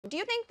Do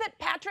you think that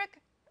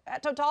Patrick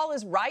at Total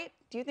is right?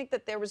 Do you think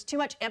that there was too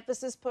much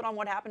emphasis put on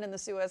what happened in the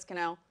Suez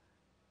Canal?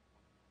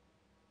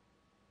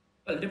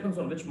 Well, it depends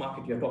on which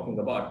market you're talking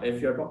about.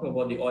 If you're talking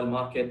about the oil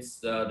markets,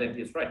 then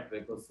he's right,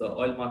 because the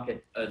oil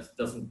market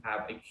doesn't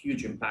have a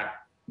huge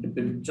impact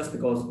just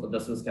because the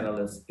Suez Canal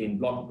has been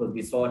blocked, because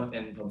we saw it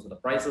in terms of the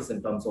prices,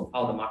 in terms of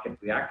how the market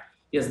react.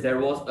 Yes, there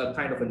was a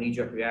kind of a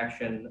knee-jerk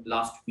reaction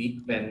last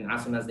week when,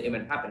 as soon as the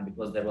event happened,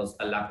 because there was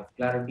a lack of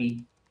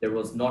clarity. There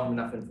was not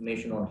enough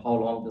information on how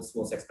long this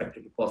was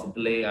expected to cause a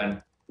delay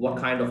and what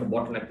kind of a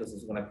bottleneck this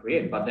is going to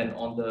create. But then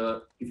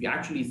if you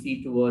actually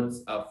see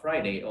towards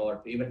Friday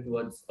or even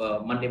towards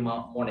Monday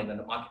morning when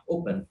the market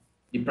opened,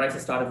 the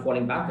prices started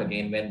falling back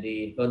again when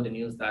they heard the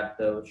news that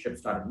the ship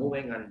started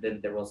moving, and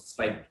then there was a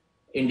slight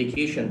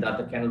indication that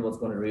the canal was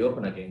going to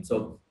reopen again.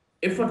 So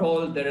if at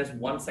all there is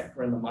one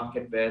sector in the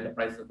market where the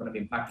prices are going to be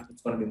impacted,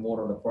 it's going to be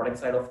more on the product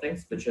side of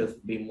things, which is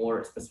be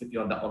more specifically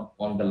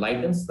on the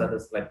lightens, that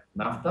is like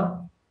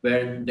naphtha,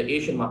 where the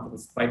Asian market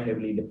is quite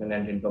heavily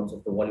dependent in terms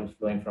of the volumes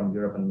flowing from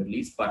Europe and Middle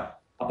East. But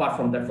apart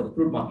from that, for the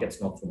crude markets,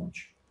 not so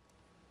much.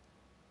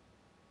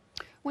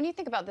 When you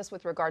think about this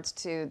with regards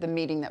to the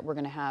meeting that we're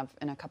going to have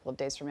in a couple of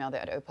days from now,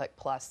 that OPEC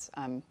Plus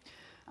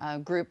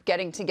group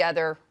getting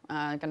together,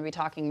 going to be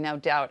talking, no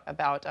doubt,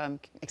 about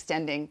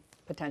extending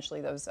potentially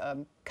those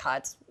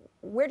cuts.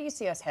 Where do you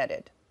see us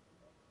headed?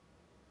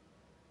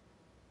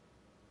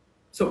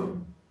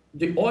 So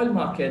the oil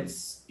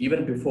markets,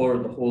 even before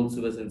the whole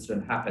Suez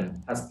incident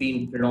happened, has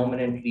been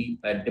predominantly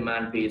a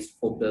demand-based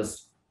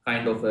focused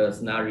kind of a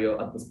scenario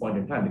at this point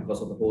in time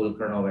because of the whole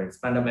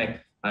coronavirus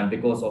pandemic and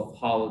because of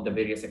how the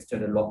various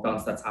extended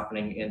lockdowns that's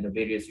happening in the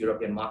various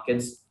European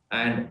markets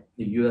and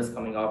the US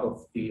coming out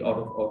of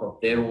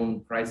their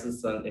own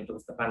crisis and into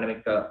the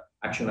pandemic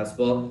action as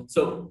well.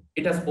 So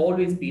it has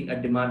always been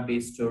a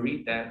demand-based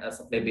story than a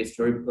supply-based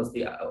story, because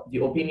the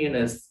opinion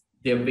is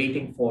they're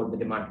waiting for the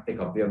demand to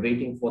pick up. We are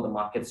waiting for the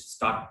markets to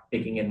start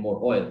taking in more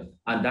oil.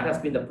 And that has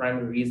been the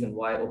primary reason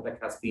why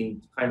OPEC has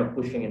been kind of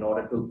pushing in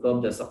order to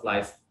curb their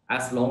supplies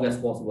as long as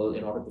possible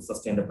in order to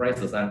sustain the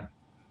prices. And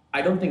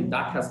I don't think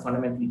that has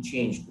fundamentally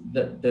changed.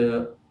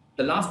 The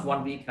last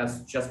 1 week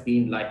has just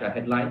been like a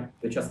headline,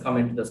 which has come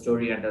into the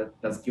story and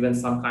has given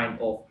some kind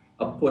of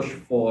a push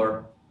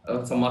for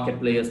some market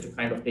players to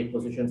kind of take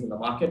positions in the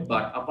market.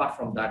 But apart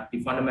from that,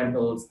 the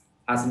fundamentals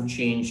hasn't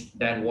changed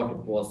than what it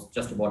was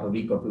just about a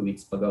week or 2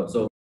 weeks ago.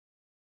 So